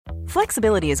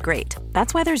Flexibility is great.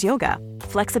 That's why there's yoga.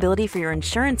 Flexibility for your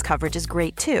insurance coverage is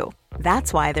great too.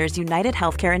 That's why there's United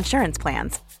Healthcare Insurance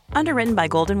Plans. Underwritten by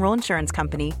Golden Rule Insurance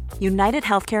Company, United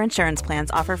Healthcare Insurance Plans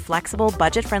offer flexible,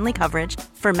 budget-friendly coverage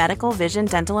for medical, vision,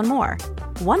 dental, and more.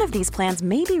 One of these plans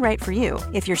may be right for you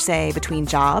if you're, say, between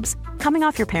jobs, coming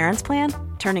off your parents' plan,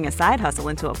 turning a side hustle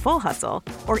into a full hustle,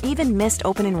 or even missed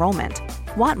open enrollment.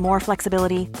 Want more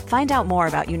flexibility? Find out more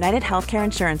about United Healthcare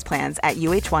Insurance Plans at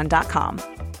uh1.com.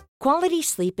 Quality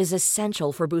sleep is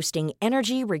essential for boosting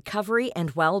energy, recovery,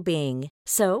 and well-being.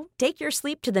 So, take your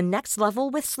sleep to the next level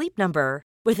with Sleep Number.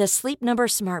 With a Sleep Number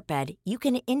smart bed, you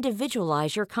can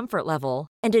individualize your comfort level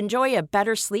and enjoy a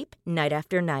better sleep night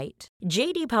after night.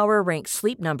 J.D. Power ranks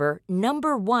Sleep Number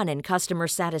number 1 in customer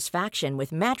satisfaction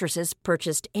with mattresses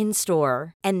purchased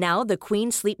in-store. And now the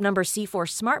Queen Sleep Number C4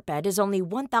 smart bed is only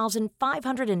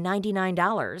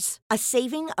 $1,599, a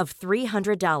saving of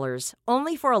 $300,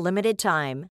 only for a limited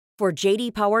time. For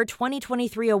J.D. Power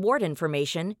 2023 award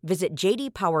information, visit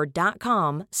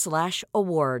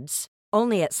jdpower.com/awards.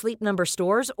 Only at Sleep Number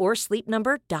stores or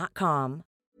sleepnumber.com.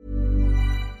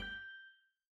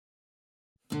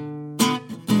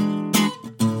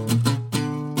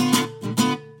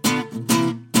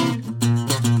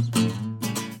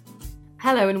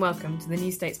 Hello and welcome to the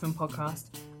New Statesman podcast.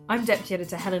 I'm Deputy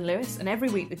Editor Helen Lewis, and every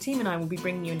week the team and I will be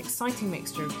bringing you an exciting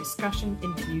mixture of discussion,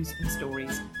 interviews and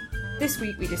stories. This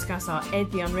week we discuss our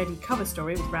Ed the Unready cover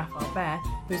story with Raphael Behr,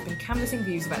 who has been canvassing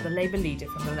views about the Labour leader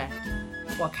from the left.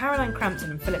 While Caroline Crampton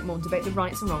and Philip Moore debate the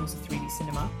rights and wrongs of 3D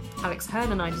cinema, Alex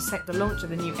Hearn and I dissect the launch of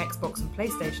the new Xbox and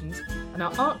PlayStations, and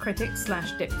our art critic /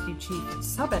 deputy chief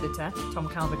sub-editor, Tom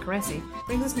Calver-Caresi,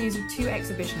 brings us news of 2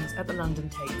 exhibitions at the London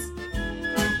Tates.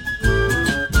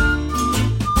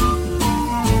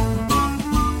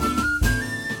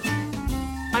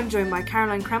 I'm joined by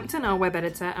Caroline Crampton, our web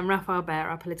editor, and Raphael Behr,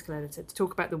 our political editor, to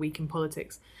talk about the week in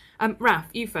politics. Raph,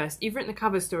 you first. You've written a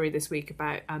cover story this week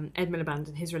about Ed Miliband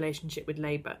and his relationship with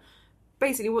Labour.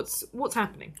 Basically, what's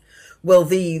happening? Well,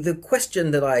 the question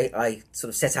that I sort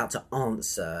of set out to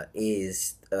answer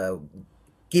is,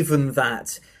 given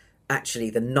that actually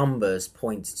the numbers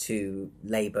point to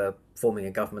Labour forming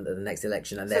a government at the next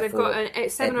election, and so therefore they've got a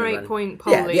 7 or 8 point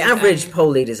poll lead. The average poll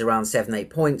lead is around 7-8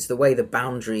 points. The way the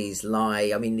boundaries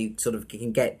lie, I mean, you sort of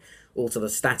can get all sort of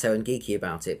stato and geeky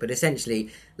about it, but essentially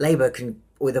Labour can,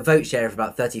 with a vote share of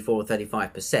about 34 or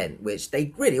 35%, which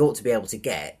they really ought to be able to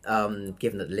get,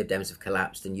 given that the Lib Dems have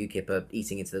collapsed and UKIP are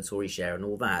eating into the Tory share and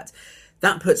all that,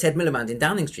 that puts Ed Miliband in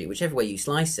Downing Street, whichever way you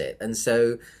slice it. And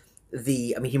so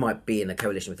he might be in a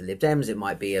coalition with the Lib Dems, it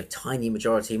might be a tiny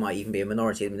majority, it might even be a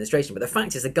minority administration, but the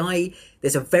fact is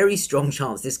there's a very strong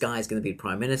chance this guy is going to be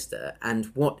Prime Minister.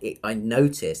 And I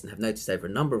noticed, and have noticed over a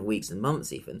number of weeks and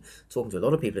months even, talking to a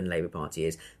lot of people in the Labour Party,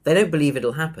 is they don't believe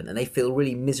it'll happen, and they feel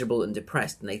really miserable and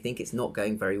depressed, and they think it's not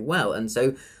going very well. And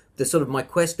so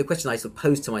the question I sort of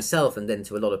posed to myself and then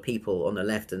to a lot of people on the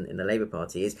left and in the Labour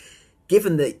Party is,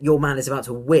 given that your man is about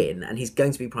to win and he's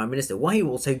going to be Prime Minister, why are you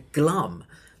all so glum?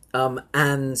 And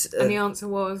the answer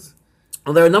was?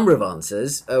 Well, there are a number of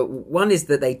answers. One is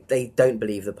that they don't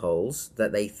believe the polls,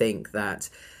 that they think that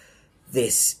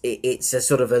it's a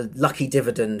sort of a lucky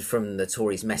dividend from the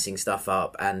Tories messing stuff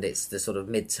up, and it's the sort of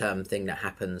midterm thing that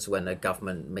happens when a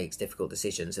government makes difficult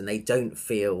decisions, and they don't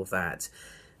feel that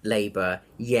Labour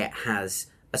yet has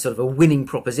a sort of a winning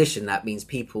proposition. That means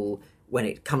people, when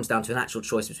it comes down to an actual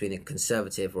choice between a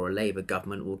Conservative or a Labour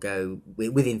government, will go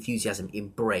with enthusiasm,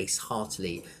 embrace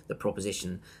heartily the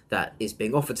proposition that is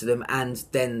being offered to them. And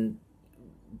then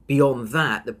beyond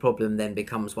that, the problem then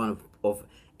becomes one of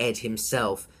Ed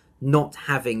himself not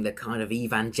having the kind of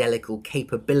evangelical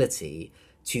capability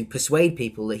to persuade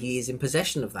people that he is in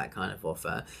possession of that kind of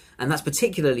offer. And that's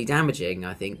particularly damaging,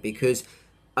 I think, because,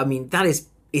 I mean, that is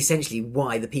essentially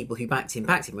why the people who backed him.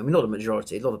 I mean, not a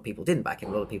majority. A lot of people didn't back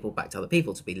him. A lot of people backed other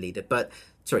people to be leader. But,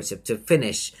 sorry, to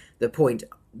finish the point,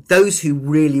 those who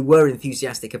really were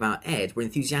enthusiastic about Ed were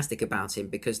enthusiastic about him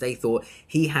because they thought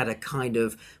he had a kind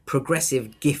of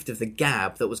progressive gift of the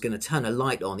gab that was going to turn a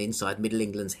light on inside Middle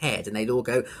England's head. And they'd all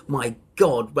go, my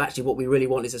God, actually what we really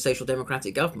want is a social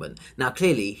democratic government. Now,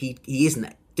 clearly, he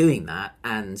isn't doing that.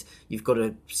 And you've got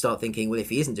to start thinking, well, if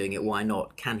he isn't doing it, why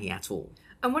not? Can he at all?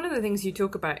 And one of the things you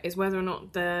talk about is whether or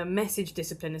not the message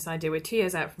discipline, this idea we're 2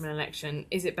 years out from an election,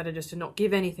 is it better just to not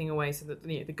give anything away so that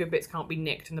the good bits can't be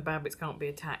nicked and the bad bits can't be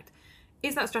attacked?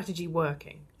 Is that strategy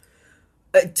working?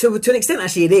 To an extent,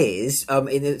 actually, it is.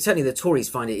 Certainly the Tories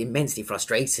find it immensely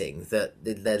frustrating that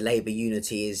the Labour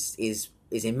unity is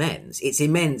immense. It's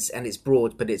immense and it's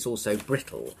broad, but it's also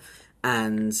brittle.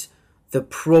 And the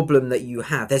problem that you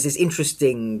have, there's this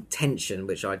interesting tension,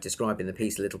 which I describe in the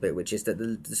piece a little bit, which is that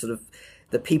the sort of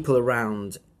the people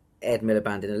around Ed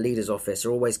Miliband in a leader's office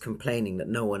are always complaining that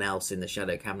no one else in the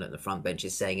shadow cabinet and the front bench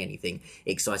is saying anything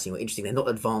exciting or interesting. They're not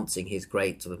advancing his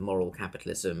great sort of moral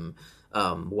capitalism,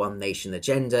 one nation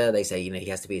agenda. They say, he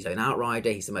has to be his own outrider.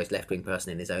 He's the most left-wing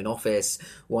person in his own office.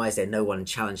 Why is there no one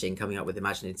challenging, coming up with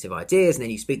imaginative ideas? And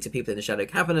then you speak to people in the shadow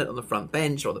cabinet on the front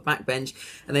bench or the back bench,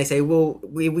 and they say, well,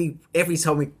 we every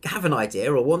time we have an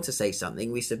idea or want to say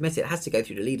something, we submit it. It has to go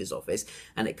through the leader's office,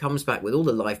 and it comes back with all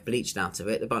the life bleached out of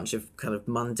it, a bunch of kind of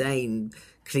mundane,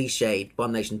 cliched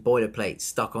one nation boilerplate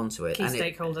stuck onto it, Key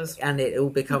stakeholders, and it all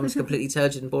becomes completely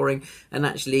turgid and boring, and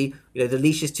actually the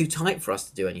leash is too tight for us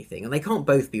to do anything, and they can't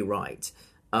both be right.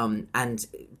 And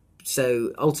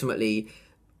so ultimately,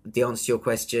 the answer to your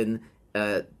question,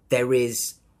 there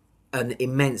is an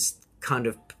immense kind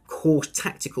of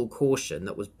tactical caution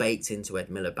that was baked into Ed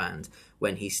Miliband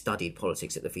when he studied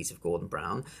politics at the feet of Gordon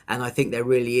Brown. And I think there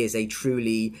really is a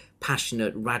truly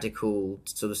passionate, radical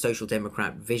sort of social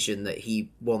democrat vision that he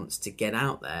wants to get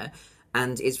out there.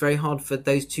 And it's very hard for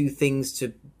those two things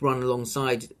to run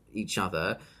alongside each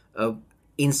other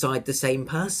inside the same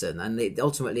person. And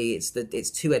ultimately, it's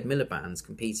two Ed Milibands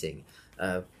competing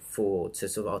to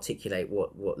sort of articulate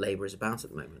what Labour is about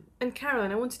at the moment. And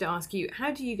Caroline, I wanted to ask you,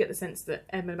 how do you get the sense that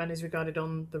Ed Miliband is regarded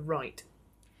on the right?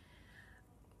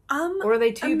 Or are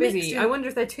they too busy? I wonder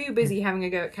if they're too busy having a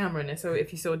go at Cameron. So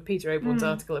if you saw Peter Oborne's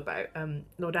article about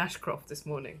Lord Ashcroft this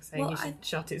morning, saying he should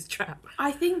shut his trap.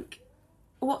 I think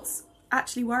what's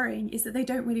actually worrying is that they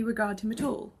don't really regard him at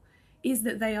all, is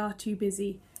that they are too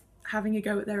busy having a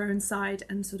go at their own side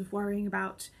and sort of worrying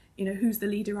about, who's the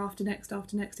leader after next,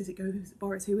 is it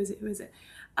Boris, who is it,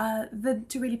 than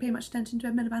to really pay much attention to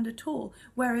Ed Miliband at all.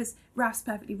 Whereas Raf's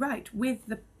perfectly right, with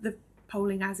the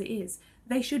polling as it is,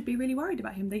 they should be really worried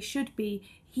about him. He should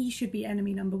be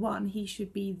enemy number one. He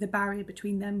should be the barrier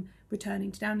between them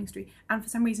returning to Downing Street. And for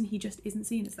some reason, he just isn't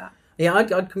seen as that. Yeah,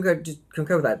 I'd concur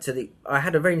with that. I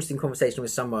had a very interesting conversation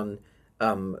with someone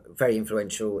very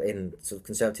influential in sort of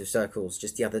conservative circles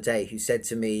just the other day, who said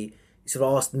to me, sort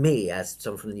of asked me, as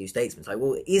someone from the New Statesman, like,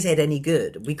 well, is Ed any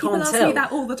good? We can't tell. People ask me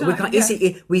that all the time.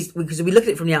 Because we look at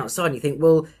it from the outside and you think,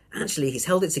 well, actually, he's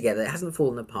held it together. It hasn't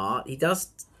fallen apart. He does,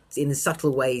 in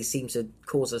subtle ways, seem to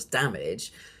cause us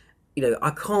damage.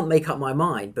 I can't make up my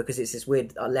mind because it's this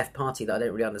weird left party that I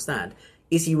don't really understand.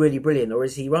 Is he really brilliant or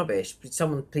is he rubbish?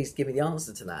 Someone please give me the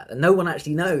answer to that. And no one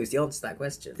actually knows the answer to that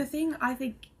question. The thing I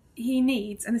think he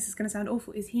needs, and this is going to sound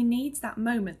awful, is he needs that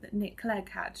moment that Nick Clegg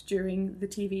had during the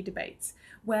TV debates,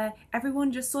 where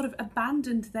everyone just sort of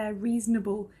abandoned their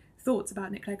reasonable thoughts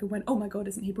about Nick Clegg and went, oh my God,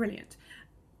 isn't he brilliant?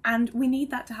 And we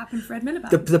need that to happen for Ed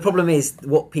Miliband. The problem is,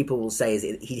 what people will say is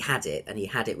he had it, and he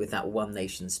had it with that One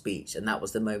Nation speech, and that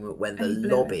was the moment when the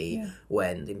lobby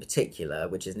went, in particular,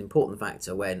 which is an important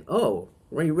factor, when,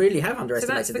 we really have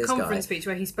underestimated this guy. So that's the conference speech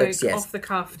where he spoke off the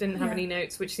cuff, didn't have any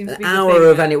notes, which seems to be an hour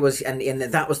of, and it was, and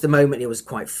that was the moment. It was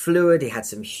quite fluid. It had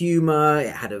some humour.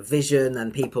 It had a vision,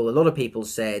 and a lot of people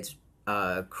said,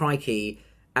 "Crikey,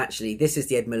 actually, this is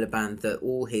the Ed Miliband that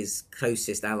all his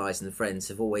closest allies and friends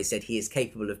have always said he is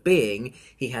capable of being.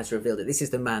 He has revealed that this is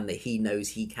the man that he knows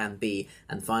he can be,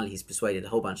 and finally, he's persuaded a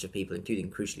whole bunch of people,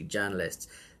 including crucially journalists."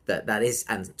 That is,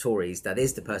 and Tories, that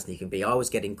is the person he can be. I was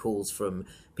getting calls from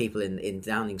people in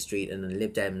Downing Street and the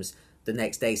Lib Dems the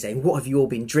next day saying, what have you all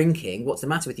been drinking? What's the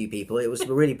matter with you people? It was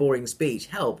a really boring speech.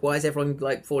 Help. Why is everyone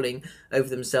falling over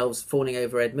themselves, falling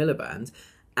over Ed Miliband?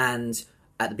 And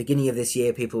at the beginning of this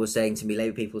year, people were saying to me,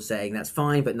 Labour people were saying, that's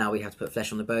fine, but now we have to put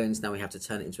flesh on the bones. Now we have to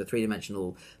turn it into a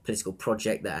three-dimensional political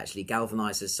project that actually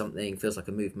galvanises something, feels like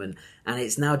a movement. And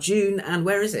it's now June, and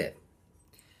where is it?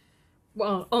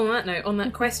 Well, on that note, on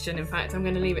that question, in fact, I'm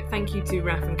going to leave it. Thank you to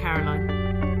Raf and Caroline.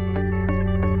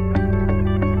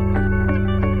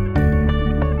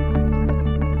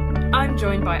 I'm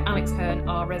joined by Alex Hearn,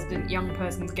 our resident young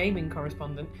person's gaming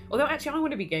correspondent. Although, actually, I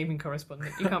want to be gaming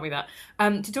correspondent. You can't be that.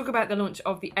 To talk about the launch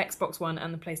of the Xbox One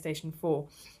and the PlayStation 4.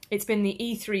 It's been the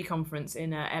E3 conference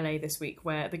in LA this week,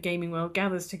 where the gaming world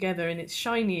gathers together in its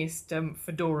shiniest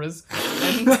fedoras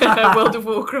and World of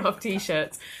Warcraft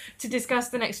t-shirts to discuss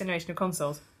the next generation of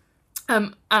consoles.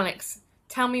 Alex,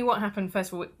 tell me what happened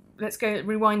first of all. Let's go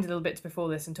rewind a little bit before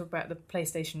this and talk about the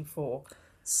PlayStation 4.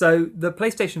 So the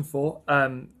PlayStation 4,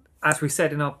 as we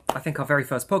said in our very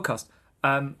first podcast,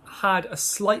 had a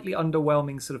slightly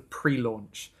underwhelming sort of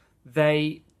pre-launch.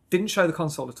 They didn't show the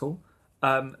console at all.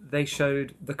 They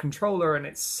showed the controller and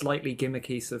its slightly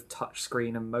gimmicky sort of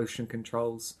touchscreen and motion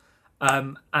controls.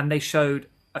 And they showed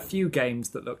a few games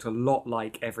that looked a lot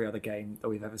like every other game that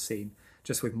we've ever seen,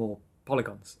 just with more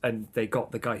polygons, and they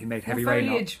got the guy who made Heavy More Rain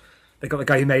up. foliage. They got the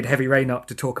guy who made Heavy Rain up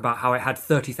to talk about how it had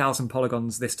 30,000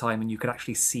 polygons this time, and you could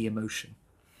actually see emotion.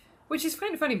 Which is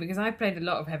kind of funny because I played a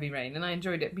lot of Heavy Rain and I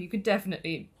enjoyed it, but you could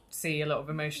definitely see a lot of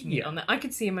emotion on that. I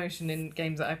could see emotion in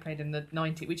games that I played in the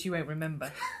 90s, which you won't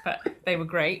remember, but they were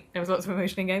great. There was lots of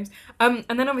emotion in games. And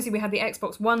then obviously we had the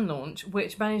Xbox One launch,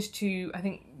 which managed to, I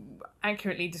think,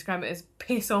 accurately describe it as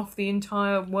piss off the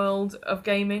entire world of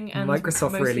gaming and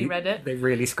Microsoft mostly Reddit. They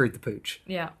really screwed the pooch.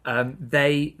 Yeah.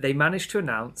 They managed to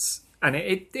announce, and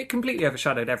it completely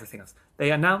overshadowed everything else.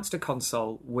 They announced a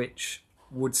console which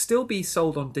would still be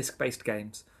sold on disc-based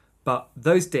games, but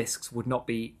those discs would not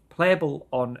be playable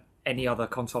on any other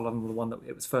console other than the one that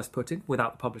it was first put in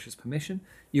without the publisher's permission.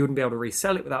 You wouldn't be able to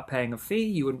resell it without paying a fee.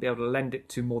 You wouldn't be able to lend it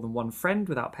to more than one friend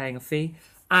without paying a fee.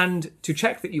 And to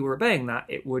check that you were obeying that,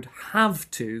 it would have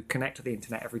to connect to the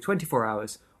internet every 24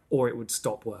 hours or it would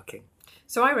stop working.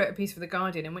 So I wrote a piece for The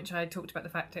Guardian in which I talked about the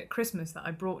fact at Christmas that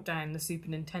I brought down the Super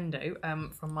Nintendo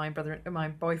from my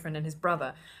boyfriend and his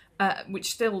brother,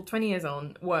 which still, 20 years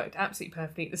on, worked absolutely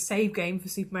perfectly. The save game for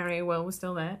Super Mario World was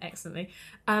still there, excellently.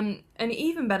 And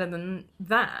even better than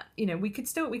that, we can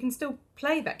still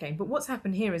play that game. But what's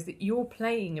happened here is that your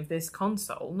playing of this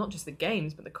console, not just the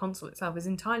games, but the console itself, is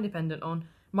entirely dependent on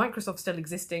Microsoft still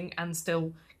existing and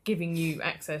still giving you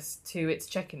access to its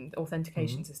check-in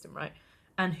authentication system, right?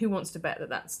 And who wants to bet that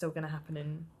that's still going to happen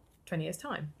in 20 years'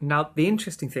 time? Now, the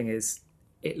interesting thing is,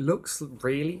 it looks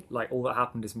really like all that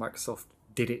happened is Microsoft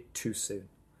did it too soon.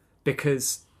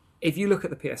 Because if you look at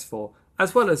the PS4,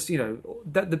 as well as,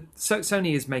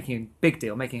 Sony is making a big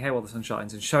deal, making hay while the sun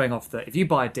shines, and showing off that if you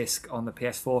buy a disc on the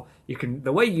PS4,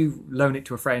 the way you loan it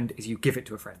to a friend is you give it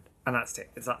to a friend. And that's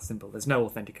it. It's that simple. There's no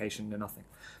authentication, no nothing.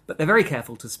 But they're very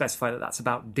careful to specify that that's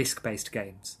about disc-based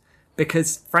games.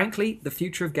 Because, frankly, the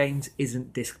future of games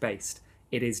isn't disc-based.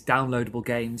 It is downloadable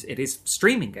games. It is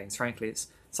streaming games, frankly. It's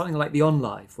something like the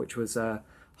OnLive, which was a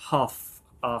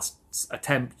half-assed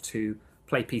attempt to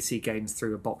play PC games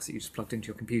through a box that you just plugged into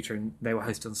your computer and they were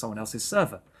hosted on someone else's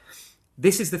server.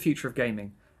 This is the future of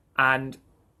gaming. And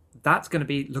that's going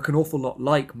to look an awful lot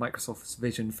like Microsoft's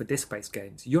vision for disc-based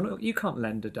games. You can't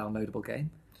lend a downloadable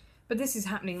game. But this is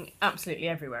happening absolutely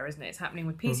everywhere, isn't it? It's happening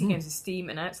with PC games with Steam,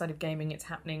 and outside of gaming, it's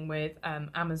happening with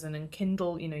Amazon and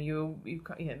Kindle.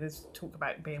 There's talk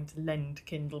about being able to lend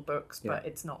Kindle books, but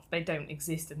it's not. They don't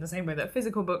exist in the same way that a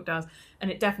physical book does. And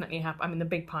it definitely happened. I mean, the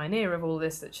big pioneer of all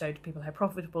this that showed people how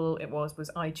profitable it was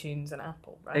iTunes and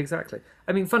Apple, right? Exactly.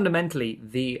 I mean, fundamentally,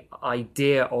 the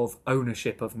idea of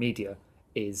ownership of media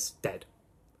is dead.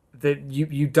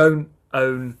 You don't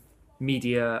own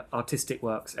media, artistic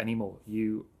works anymore.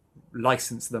 You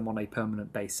license them on a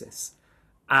permanent basis.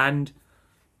 But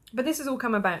this has all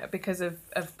come about because of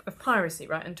piracy,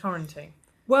 right, and torrenting.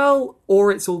 Well,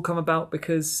 or it's all come about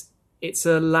because it's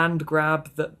a land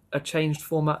grab that a changed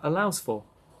format allows for.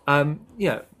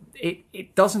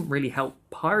 It doesn't really help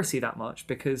piracy that much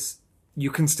because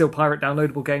you can still pirate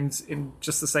downloadable games in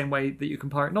just the same way that you can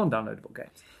pirate non-downloadable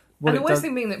games. And the worst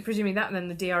thing being that presumably that then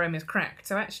the DRM is cracked.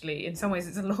 So actually, in some ways,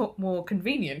 it's a lot more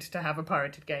convenient to have a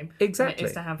pirated game exactly than it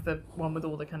is to have the one with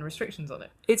all the kind of restrictions on it.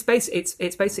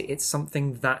 It's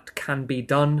something that can be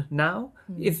done now.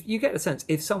 If you get the sense,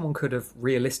 if someone could have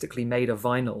realistically made a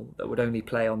vinyl that would only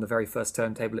play on the very first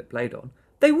turntable it played on,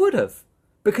 they would have.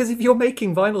 Because if you're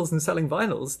making vinyls and selling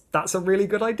vinyls, that's a really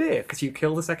good idea because you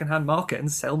kill the second-hand market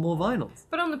and sell more vinyls.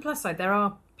 But on the plus side, there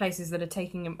are places that are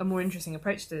taking a more interesting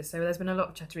approach to this. So there's been a lot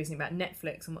of chatter recently about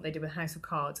Netflix and what they did with House of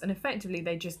Cards, and effectively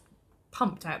they just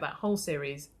pumped out that whole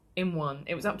series in one.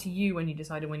 It was up to you when you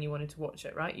decided when you wanted to watch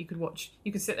it, right? You could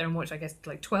sit there and watch, I guess,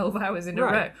 like 12 hours in a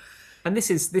row. And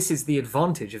this is the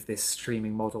advantage of this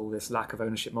streaming model, this lack of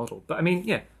ownership model. But I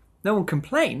mean, no one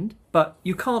complained, but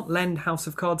you can't lend House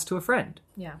of Cards to a friend.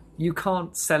 Yeah. You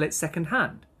can't sell it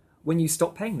second-hand. When you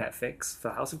stop paying Netflix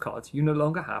for House of Cards, you no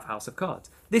longer have House of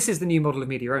Cards. This is the new model of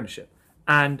media ownership.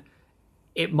 And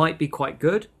it might be quite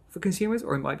good for consumers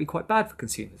or it might be quite bad for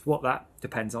consumers. What that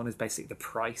depends on is basically the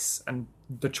price and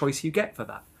the choice you get for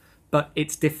that. But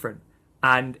it's different.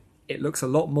 And it looks a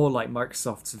lot more like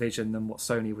Microsoft's vision than what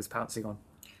Sony was pouncing on.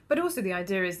 But also the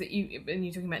idea is that and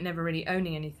you're talking about never really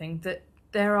owning anything, that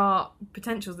there are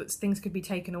potentials that things could be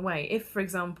taken away. If, for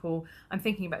example, I'm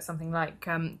thinking about something like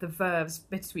The Verve's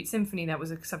Bittersweet Symphony, that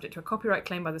was subject to a copyright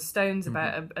claim by the Stones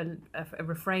about a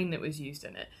refrain that was used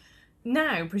in it.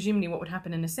 Now, presumably what would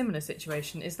happen in a similar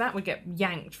situation is that would get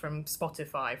yanked from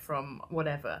Spotify, from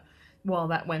whatever, while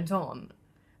that went on.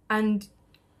 And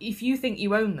if you think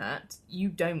you own that, you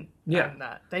don't own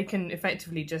that. They can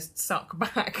effectively just suck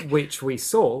back. Which we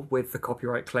saw with the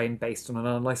copyright claim based on an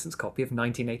unlicensed copy of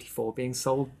 1984 being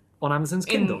sold on Amazon's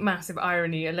Kindle. In massive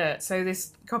irony alert. So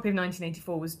this copy of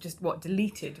 1984 was just,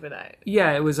 deleted without...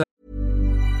 Yeah, it was...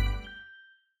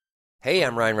 Hey,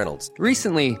 I'm Ryan Reynolds.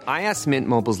 Recently, I asked Mint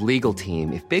Mobile's legal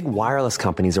team if big wireless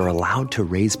companies are allowed to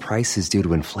raise prices due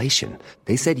to inflation.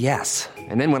 They said yes.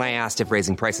 And then when I asked if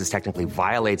raising prices technically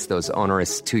violates those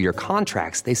onerous two-year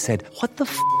contracts, they said, "What the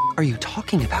f*** are you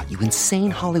talking about, you insane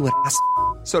Hollywood ass?"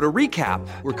 So to recap,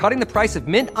 we're cutting the price of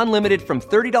Mint Unlimited from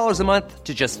 $30 a month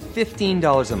to just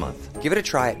 $15 a month. Give it a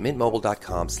try at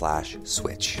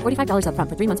mintmobile.com/switch. $45 up front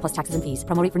for 3 months plus taxes and fees.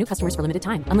 Promo rate for new customers for limited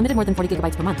time. Unlimited more than 40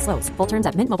 gigabytes per month. Slows full terms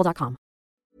at mintmobile.com.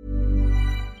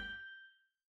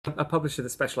 A publisher that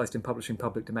specialised in publishing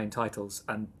public domain titles,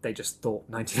 and they just thought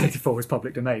 1984 was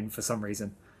public domain for some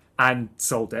reason and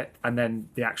sold it. And then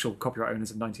the actual copyright owners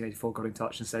of 1984 got in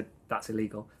touch and said that's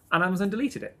illegal. And Amazon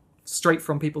deleted it straight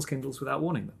from people's Kindles without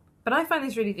warning them. But I find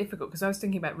this really difficult because I was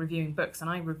thinking about reviewing books, and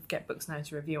I get books now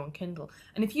to review on Kindle.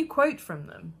 And if you quote from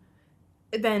them,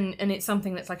 then, and it's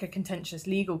something that's like a contentious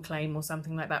legal claim or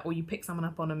something like that, or you pick someone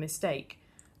up on a mistake,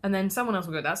 and then someone else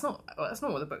will go, that's not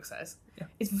what the book says. Yeah.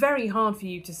 It's very hard for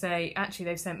you to say, actually,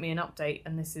 they've sent me an update,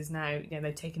 and this is now,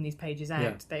 they've taken these pages out,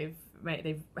 yeah.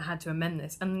 They've had to amend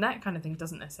this, and that kind of thing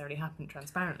doesn't necessarily happen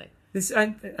transparently. This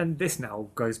and this now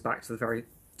goes back to the very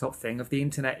top thing of the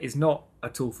internet is not a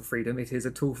tool for freedom. It is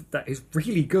a tool that is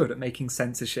really good at making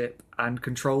censorship and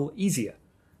control easier.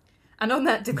 And on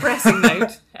that depressing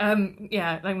note, I'm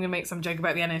going to make some joke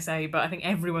about the NSA, but I think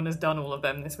everyone has done all of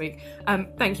them this week.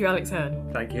 Thank you, Alex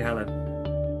Hearn. Thank you, Helen.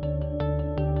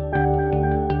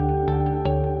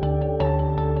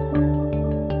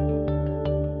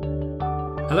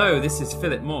 Hello, this is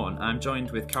Philip Morn. I'm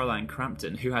joined with Caroline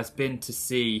Crampton, who has been to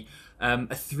see a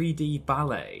 3D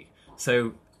ballet.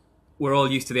 So we're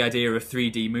all used to the idea of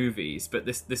 3D movies, but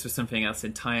this was something else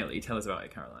entirely. Tell us about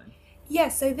it, Caroline. Yeah,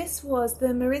 so this was the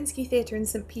Mariinsky Theatre in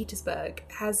St. Petersburg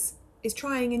is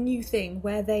trying a new thing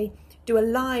where they do a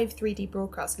live 3D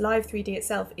broadcast. Live 3D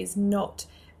itself is not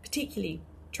particularly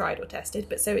tried or tested,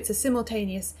 but so it's a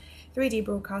simultaneous 3D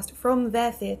broadcast from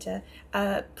their theatre,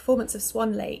 performance of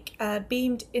Swan Lake,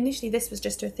 beamed. Initially this was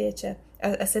just a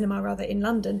cinema rather, in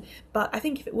London, but I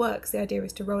think if it works, the idea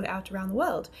is to roll it out around the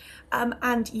world.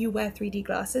 And you wear 3D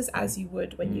glasses, as you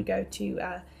would when you go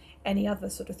to any other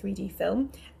sort of 3D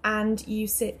film, and you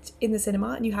sit in the cinema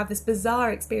and you have this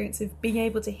bizarre experience of being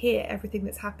able to hear everything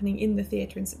that's happening in the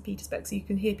theatre in St. Petersburg. So you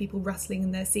can hear people rustling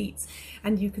in their seats,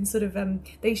 and you can sort of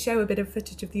they show a bit of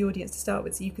footage of the audience to start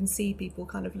with, so you can see people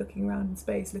kind of looking around in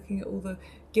space, looking at all the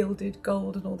gilded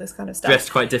gold and all this kind of stuff.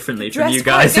 Dressed quite differently from you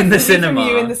guys in the cinema. From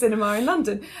you in the cinema in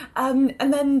London. And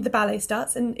then the ballet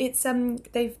starts, and it's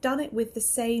they've done it with the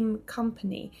same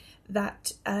company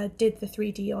that did the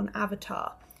 3D on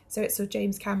Avatar. So it's sort of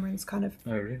James Cameron's kind of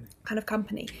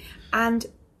company, and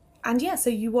yeah. So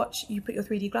you put your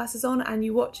 3D glasses on and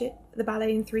you watch the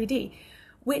ballet in 3D,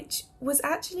 which was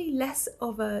actually less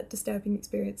of a disturbing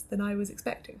experience than I was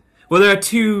expecting. Well, there are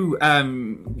two,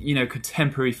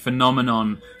 contemporary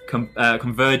phenomenon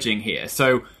converging here.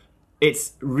 So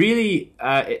it's really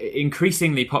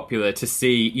increasingly popular to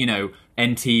see,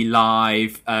 NT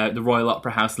Live, the Royal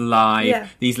Opera House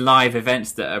Live, these live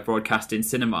events that are broadcast in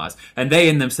cinemas. And they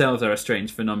in themselves are a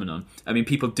strange phenomenon. I mean,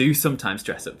 people do sometimes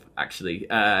dress up, actually,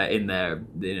 in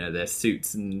their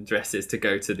suits and dresses to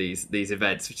go to these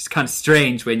events, which is kind of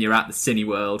strange when you're at the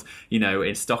Cineworld,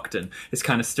 in Stockton. It's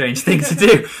kind of strange thing to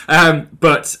do.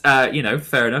 But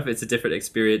fair enough, it's a different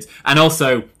experience. And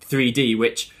also 3D,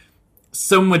 which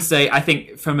some would say, I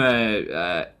think, from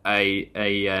an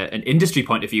industry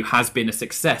point of view, has been a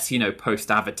success. Post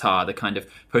Avatar, the kind of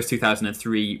post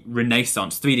 2003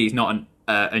 renaissance. 3D is not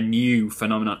a new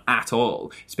phenomenon at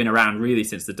all. It's been around really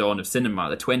since the dawn of cinema.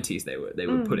 The 20s, they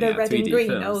were putting out 3D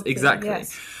films. Exactly.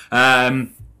 Yes.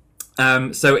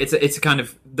 So it's a kind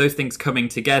of those things coming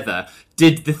together.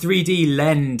 Did the 3D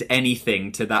lend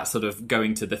anything to that sort of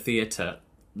going to the theatre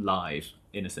live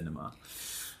in a cinema?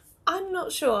 I'm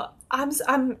not sure.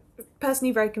 I'm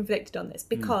personally very conflicted on this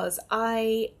because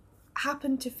I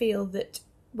happen to feel that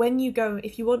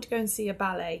if you want to go and see a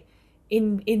ballet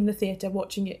in the theatre,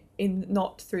 watching it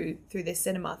not through this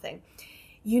cinema thing,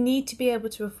 you need to be able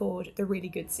to afford the really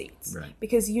good seats. Right.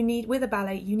 Because with a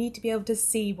ballet, you need to be able to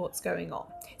see what's going on.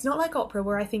 It's not like opera,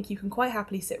 where I think you can quite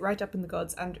happily sit right up in the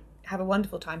gods and have a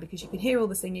wonderful time because you can hear all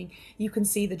the singing, you can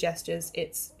see the gestures,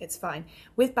 it's fine.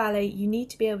 With ballet, you need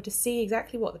to be able to see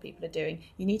exactly what the people are doing.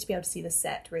 You need to be able to see the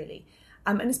set, really.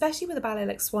 And especially with a ballet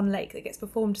like Swan Lake that gets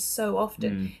performed so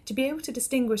often, to be able to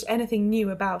distinguish anything new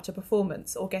about a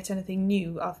performance or get anything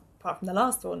new apart from the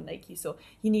last Swan Lake you saw,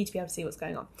 you need to be able to see what's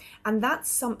going on. And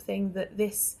that's something that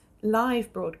this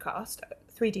live broadcast,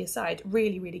 3D aside,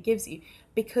 really, really gives you,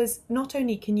 because not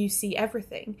only can you see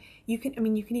everything, you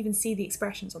can even see the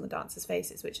expressions on the dancers'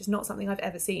 faces, which is not something I've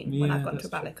ever seen when I've gone to a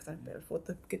ballet, because I don't afford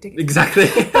the good tickets. Exactly.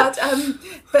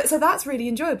 but so that's really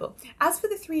enjoyable. As for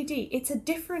the 3D, it's a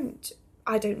different,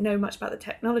 I don't know much about the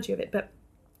technology of it, but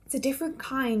it's a different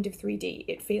kind of 3D,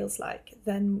 it feels like,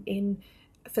 than in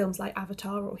films like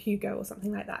Avatar or Hugo or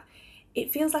something like that.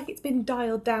 It feels like it's been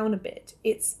dialed down a bit.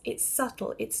 It's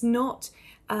subtle. It's not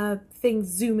things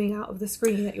zooming out of the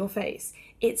screen at your face.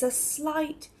 It's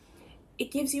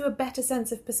it gives you a better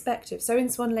sense of perspective. So in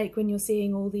Swan Lake, when you're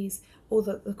seeing all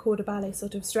the corps de ballet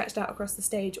sort of stretched out across the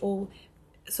stage, all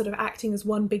sort of acting as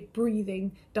one big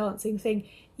breathing, dancing thing,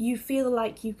 you feel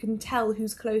like you can tell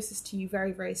who's closest to you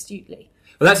very, very astutely.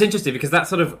 Well, that's interesting, because that's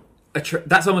sort of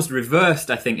that's almost reversed,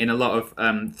 I think, in a lot of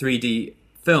 3D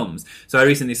films. So I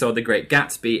recently saw The Great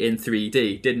Gatsby in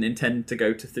 3D. Didn't intend to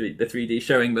go to the 3D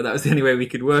showing, but that was the only way we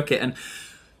could work it. And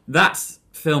that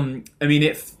film, I mean,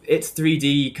 its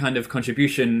 3D kind of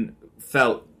contribution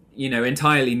felt,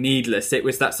 entirely needless. It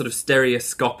was that sort of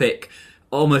stereoscopic,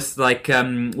 almost like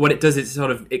what it does is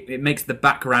sort of it makes the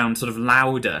background sort of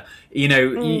louder. You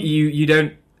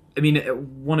don't. I mean,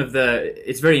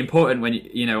 it's very important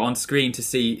when on screen to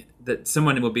see that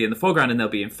someone will be in the foreground and they'll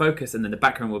be in focus, and then the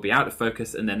background will be out of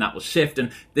focus, and then that will shift.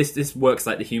 And this works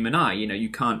like the human eye. You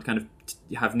can't kind of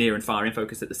have near and far in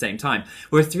focus at the same time.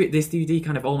 Whereas this 3D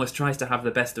kind of almost tries to have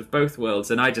the best of both worlds,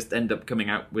 and I just end up coming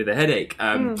out with a headache.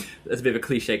 That's a bit of a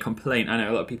cliche complaint, I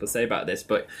know a lot of people say about this,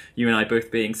 but you and I both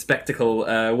being spectacle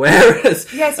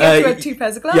wearers. Yes, you have to wear 2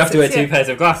 pairs of glasses. You have to wear 2 pairs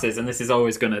of glasses, and this is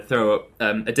always going to throw up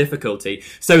a difficulty.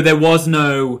 So there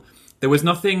was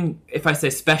nothing, if I say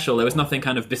special, there was nothing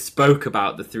kind of bespoke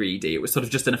about the 3D. It was sort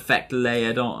of just an effect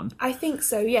layered on. I think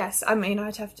so, yes. I mean,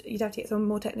 you'd have to get someone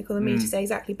more technical than me to say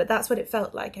exactly, but that's what it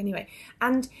felt like anyway.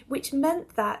 And which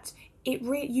meant that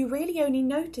you really only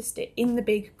noticed it in the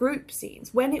big group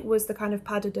scenes. When it was the kind of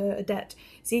Pas de deux, Odette,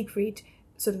 Siegfried,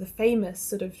 sort of the famous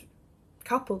sort of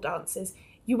couple dances,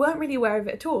 you weren't really aware of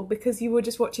it at all, because you were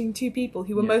just watching 2 people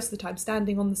who were most of the time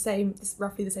standing on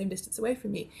roughly the same distance away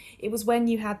from you. It was when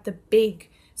you had the big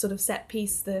sort of set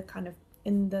piece, the kind of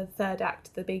in the third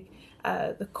act, the big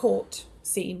the court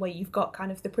scene where you've got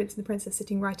kind of the prince and the princess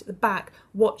sitting right at the back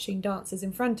watching dancers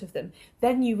in front of them.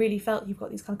 Then you really felt you've got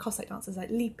these kind of Cossack dancers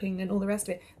like leaping and all the rest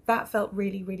of it. That felt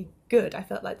really, really good. I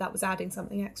felt like that was adding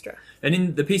something extra. And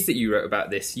in the piece that you wrote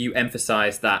about this, you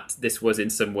emphasised that this was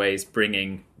in some ways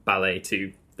bringing ballet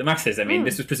to the masses. I mean,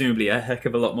 this was presumably a heck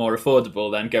of a lot more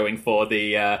affordable than going for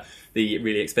the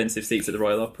really expensive seats at the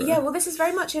Royal Opera. Yeah, well, this is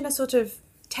very much in a sort of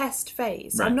test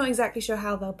phase. Right. I'm not exactly sure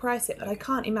how they'll price it, but I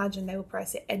can't imagine they will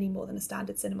price it any more than a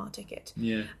standard cinema ticket.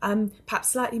 Yeah. Perhaps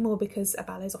slightly more, because a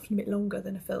ballet is often a bit longer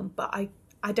than a film, but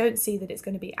I don't see that it's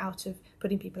going to be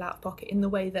putting people out of pocket in the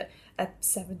way that a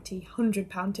 £70,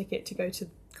 £100 ticket to go to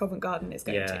Covent Garden is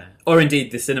going to. Or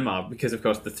indeed the cinema, because of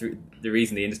course the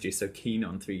reason the industry is so keen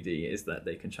on 3D is that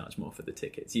they can charge more for the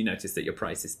tickets. You notice that your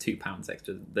price is £2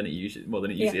 extra than it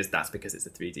usually is. That's because it's a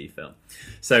 3D film.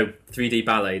 So 3D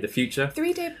ballet, the future.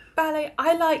 3D ballet,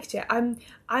 I liked it.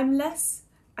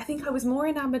 I think I was more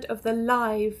enamoured of the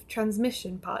live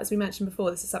transmission part. As we mentioned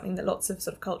before, this is something that lots of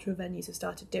sort of cultural venues have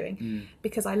started doing,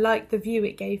 because I liked the view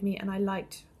it gave me and I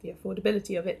liked the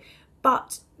affordability of it.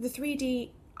 But the 3D,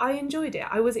 I enjoyed it.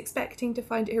 I was expecting to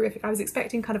find it horrific. I was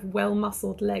expecting kind of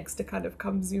well-muscled legs to kind of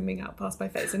come zooming out past my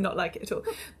face and not like it at all.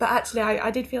 But actually, I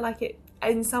did feel like it,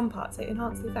 in some parts, it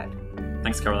enhanced the effect.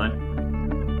 Thanks, Caroline.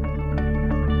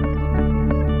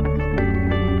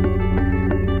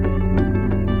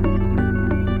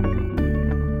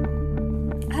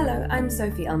 I'm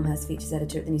Sophie Elmhurst, features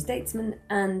editor at the New Statesman,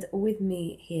 and with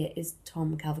me here is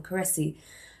Tom Calvacaresi,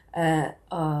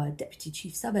 our deputy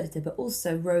chief sub-editor, but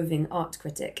also roving art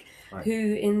critic, right,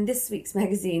 who in this week's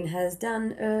magazine has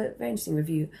done a very interesting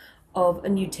review of a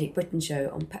new Tate Britain show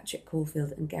on Patrick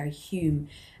Caulfield and Gary Hume.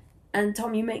 And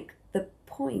Tom, you make the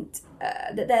point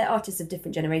that they're artists of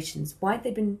different generations. Why have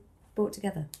they been brought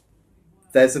together?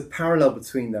 There's a parallel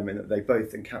between them in that they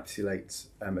both encapsulate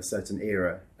a certain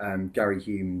era. Gary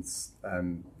Hume's a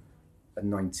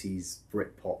 90s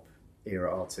Britpop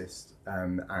era artist,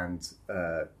 and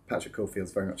Patrick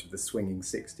Caulfield's very much of the swinging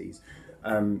 60s.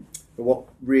 But what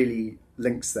really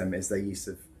links them is their use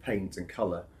of paint and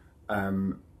colour,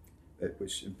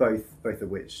 which both of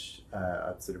which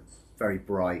are sort of very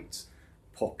bright,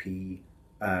 poppy,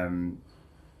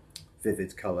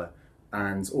 vivid colour.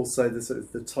 And also the sort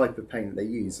of the type of paint that they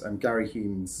use. Gary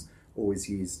Hume's always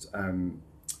used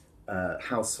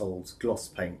household gloss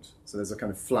paint, so there's a kind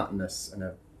of flatness and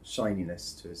a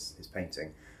shininess to his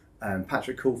painting.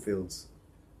 Patrick Caulfield's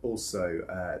also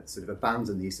sort of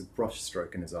abandoned the use of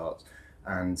brushstroke in his art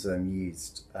and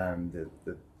used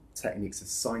the techniques of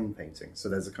sign painting. So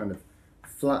there's a kind of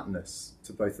flatness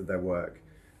to both of their work,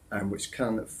 which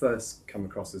can at first come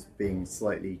across as being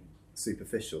slightly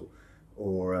superficial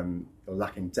or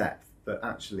lacking depth, but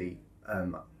actually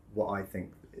what I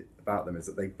think about them is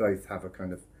that they both have a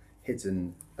kind of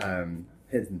hidden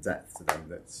depth to them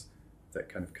that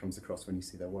kind of comes across when you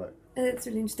see their work. It's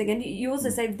really interesting. And you also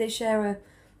say that they share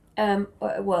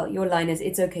well, your line is,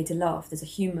 it's okay to laugh. There's a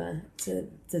humour to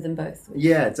them both.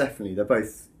 Yeah, definitely. They're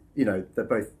both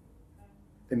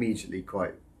immediately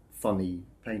quite funny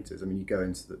painters. I mean, you go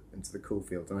into the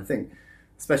Caulfield, and I think,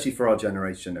 especially for our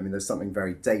generation, I mean, there's something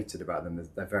very dated about them.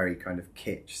 They're very kind of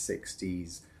kitsch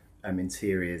 60s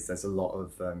interiors. There's a lot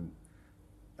of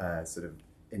sort of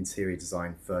interior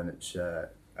design,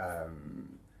 furniture,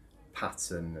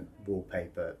 pattern, and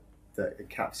wallpaper that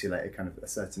encapsulate a kind of a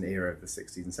certain era of the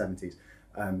 60s and 70s.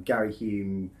 Gary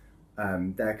Hume,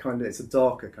 it's a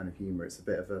darker kind of humour. It's a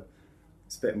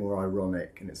bit more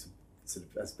ironic, and it's sort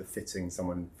of as befitting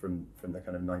someone from the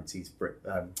kind of 90s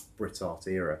Brit art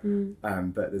era.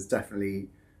 But there's definitely,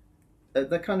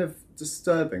 they're kind of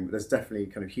disturbing, but there's definitely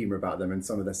kind of humour about them, and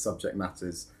some of their subject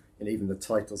matters, and even the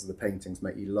titles of the paintings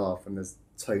make you laugh. And there's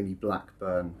Tony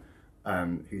Blackburn,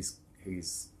 who's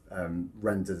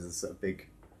rendered as a sort of big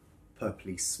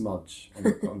purpley smudge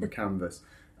on the canvas.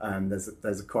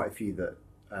 There's quite a few that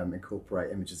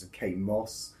incorporate images of Kate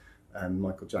Moss,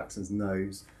 Michael Jackson's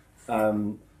nose.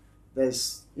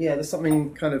 There's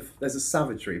something kind of, there's a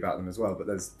savagery about them as well, but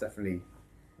they're definitely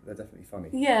funny.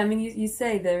 Yeah, I mean, you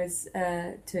say there is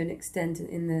to an extent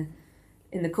in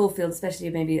the Caulfield, especially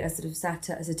maybe a sort of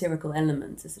satirical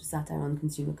element, a sort of satire on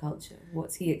consumer culture.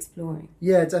 What's he exploring?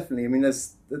 Yeah, definitely. I mean,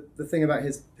 there's the thing about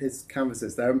his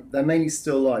canvases. They're mainly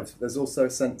still lifes. There's also a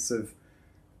sense of,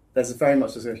 there's very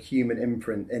much a human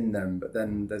imprint in them, but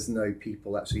then there's no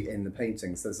people actually in the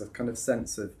paintings. There's a kind of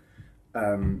sense of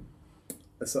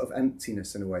a sort of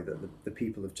emptiness in a way, that the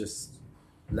people have just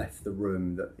left the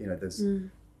room. That, you know, there's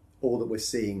all that we're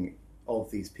seeing of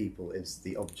these people is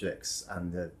the objects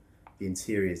and the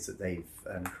interiors that they've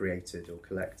created or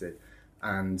collected,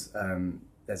 and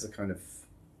there's a kind of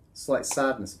slight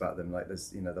sadness about them. Like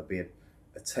there'll be a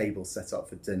table set up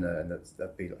for dinner, and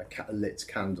there'll be a lit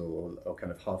candle or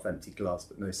kind of half empty glass,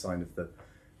 but no sign of the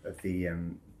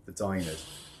diners.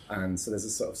 And so there's a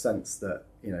sort of sense that,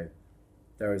 you know,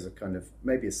 there is a kind of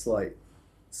maybe a slight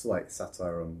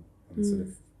satire on sort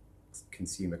of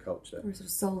consumer culture, or sort of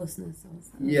soullessness, or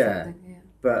something. Yeah,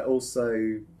 but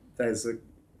also there's a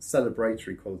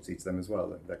celebratory quality to them as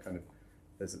well. Like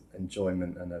there's an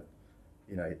enjoyment and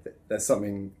there's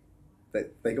something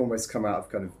that they almost come out of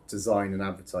kind of design and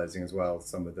advertising as well.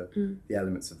 Some of the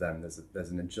elements of them,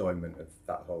 there's an enjoyment of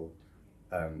that whole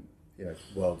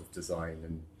world of design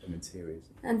and interiors.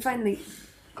 And finally,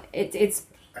 it's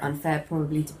unfair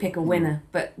probably to pick a winner,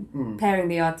 but pairing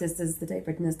the artists, as the Tate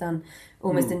Britain has done,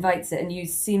 almost invites it. And you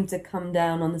seem to come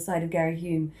down on the side of Gary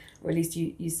Hume, or at least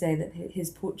you say that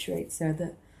his portraits are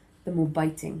the more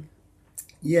biting.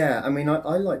 Yeah, I mean, I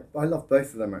love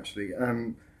both of them actually.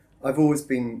 I've always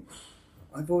been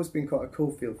quite a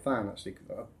Caulfield fan actually,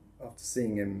 after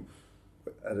seeing him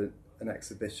at an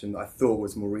exhibition that I thought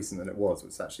was more recent than it was. It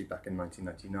was actually back in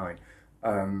 1999.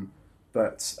 And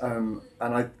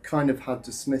I kind of had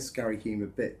dismissed Gary Hume a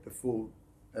bit before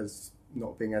as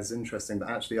not being as interesting, but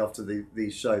actually after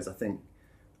these shows, I think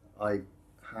I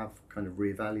have kind of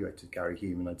reevaluated Gary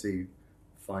Hume, and I do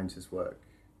find his work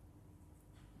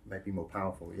maybe more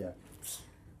powerful, yeah.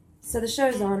 So the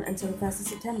show's on until the 1st of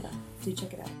September. Do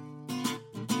check it out.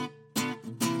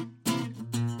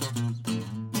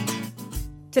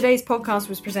 Today's podcast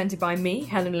was presented by me,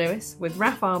 Helen Lewis, with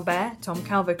Raphael Baer, Tom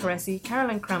Calvo-Caresi,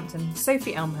 Caroline Crampton,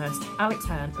 Sophie Elmhurst, Alex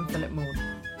Hearn and Philip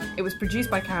Maughan. It was produced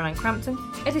by Caroline Crampton,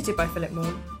 edited by Philip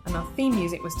Maughan, and our theme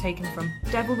music was taken from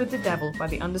Devil with the Devil by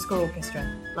the _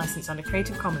 Orchestra, licensed under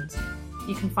Creative Commons.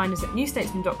 You can find us at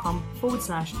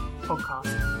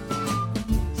newstatesman.com/podcast.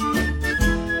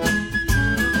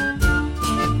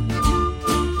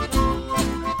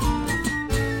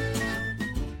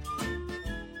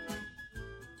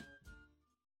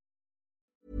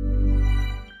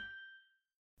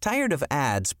 Tired of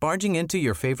ads barging into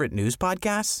your favorite news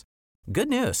podcasts? Good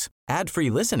news. Ad-free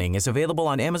listening is available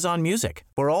on Amazon Music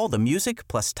for all the music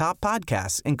plus top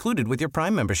podcasts included with your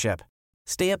Prime membership.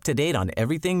 Stay up to date on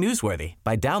everything newsworthy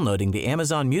by downloading the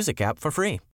Amazon Music app for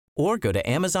free or go to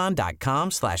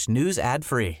amazon.com/news ad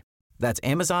free. That's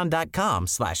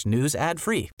amazon.com/news ad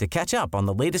free to catch up on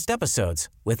the latest episodes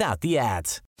without the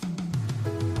ads.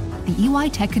 The EY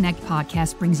Tech Connect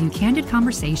podcast brings you candid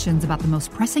conversations about the most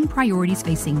pressing priorities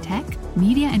facing tech,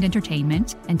 media and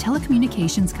entertainment, and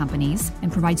telecommunications companies,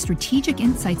 and provides strategic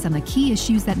insights on the key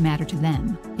issues that matter to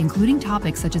them, including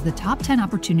topics such as the top 10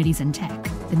 opportunities in tech,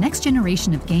 the next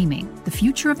generation of gaming, the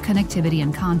future of connectivity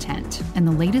and content, and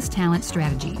the latest talent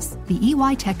strategies. The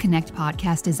EY Tech Connect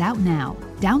podcast is out now.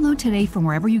 Download today from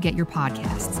wherever you get your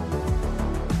podcasts.